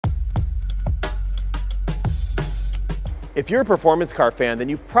If you're a performance car fan, then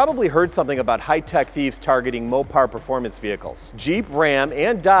you've probably heard something about high-tech thieves targeting Mopar performance vehicles. Jeep, Ram,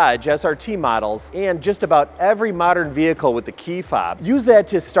 and Dodge SRT models, and just about every modern vehicle with the key fob use that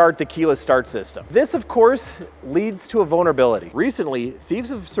to start the keyless start system. This, of course, leads to a vulnerability. Recently, thieves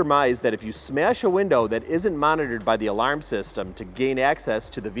have surmised that if you smash a window that isn't monitored by the alarm system to gain access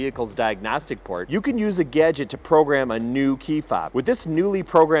to the vehicle's diagnostic port, you can use a gadget to program a new key fob. With this newly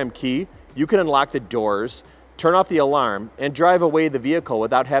programmed key, you can unlock the doors, turn off the alarm, and drive away the vehicle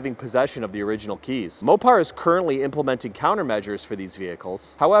without having possession of the original keys. Mopar is currently implementing countermeasures for these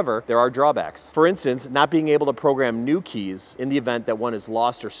vehicles. However, there are drawbacks. For instance, not being able to program new keys in the event that one is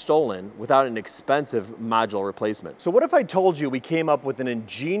lost or stolen without an expensive modular replacement. So what if I told you we came up with an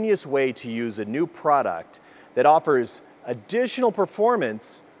ingenious way to use a new product that offers additional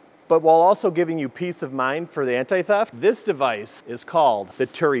performance but while also giving you peace of mind for the anti-theft? This device is called the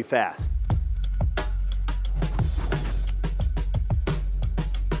TURY Fast.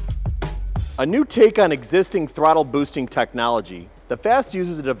 A new take on existing throttle boosting technology, the Fast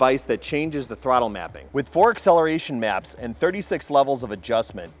uses a device that changes the throttle mapping. With 4 acceleration maps and 36 levels of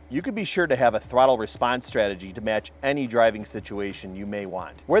adjustment, you can be sure to have a throttle response strategy to match any driving situation you may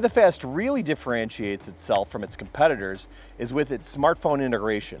want. Where the Fast really differentiates itself from its competitors is with its smartphone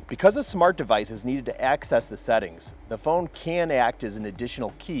integration. Because a smart device is needed to access the settings, the phone can act as an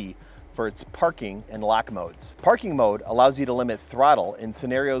additional key for its parking and lock modes. Parking mode allows you to limit throttle in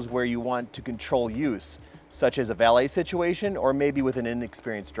scenarios where you want to control use, such as a valet situation or maybe with an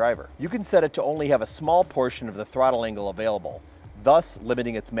inexperienced driver. You can set it to only have a small portion of the throttle angle available, thus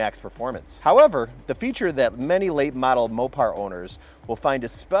limiting its max performance. However, the feature that many late model Mopar owners will find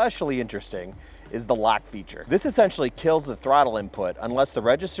especially interesting is the lock feature. This essentially kills the throttle input unless the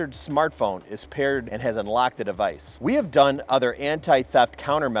registered smartphone is paired and has unlocked the device. We have done other anti-theft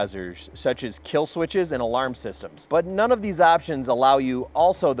countermeasures such as kill switches and alarm systems, but none of these options allow you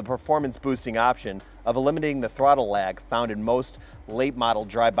also the performance boosting option of eliminating the throttle lag found in most late model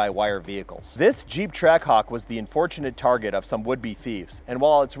drive-by-wire vehicles. This Jeep Trackhawk was the unfortunate target of some would-be thieves, and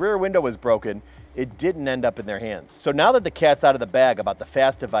while its rear window was broken, it didn't end up in their hands. So now that the cat's out of the bag about the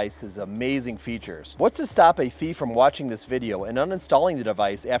Fast device's amazing features, what's to stop a thief from watching this video and uninstalling the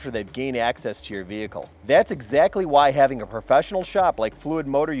device after they've gained access to your vehicle? That's exactly why having a professional shop like Fluid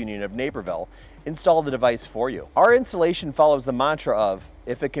MotorUnion of Naperville install the device for you. Our installation follows the mantra of,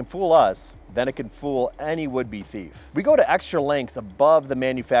 if it can fool us, then it can fool any would-be thief. We go to extra lengths above the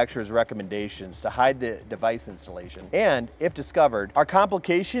manufacturer's recommendations to hide the device installation, and if discovered, our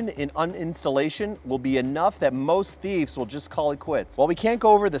complication in uninstallation will be enough that most thieves will just call it quits. While we can't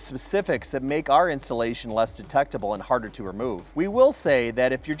go over the specifics that make our installation less detectable and harder to remove, we will say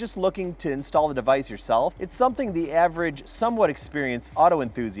that if you're just looking to install the device yourself, it's something the average, somewhat experienced auto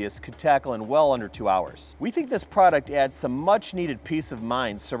enthusiast could tackle in well under 2 hours. We think this product adds some much needed peace of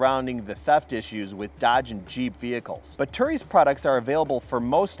mind surrounding the theft issues with Dodge and Jeep vehicles. But TURY's products are available for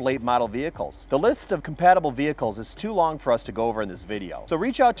most late model vehicles. The list of compatible vehicles is too long for us to go over in this video, so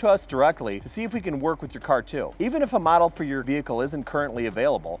reach out to us directly to see if we can work with your car too. Even if a model for your vehicle isn't currently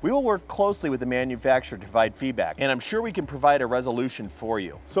available, we will work closely with the manufacturer to provide feedback, and I'm sure we can provide a resolution for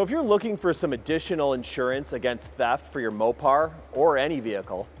you. So if you're looking for some additional insurance against theft for your Mopar or any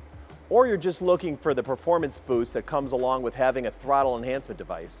vehicle, or you're just looking for the performance boost that comes along with having a throttle enhancement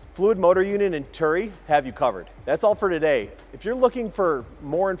device, Fluid MotorUnion and TURY have you covered. That's all for today. If you're looking for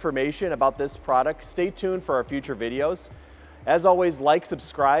more information about this product, stay tuned for our future videos. As always, like,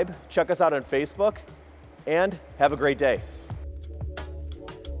 subscribe, check us out on Facebook, and have a great day.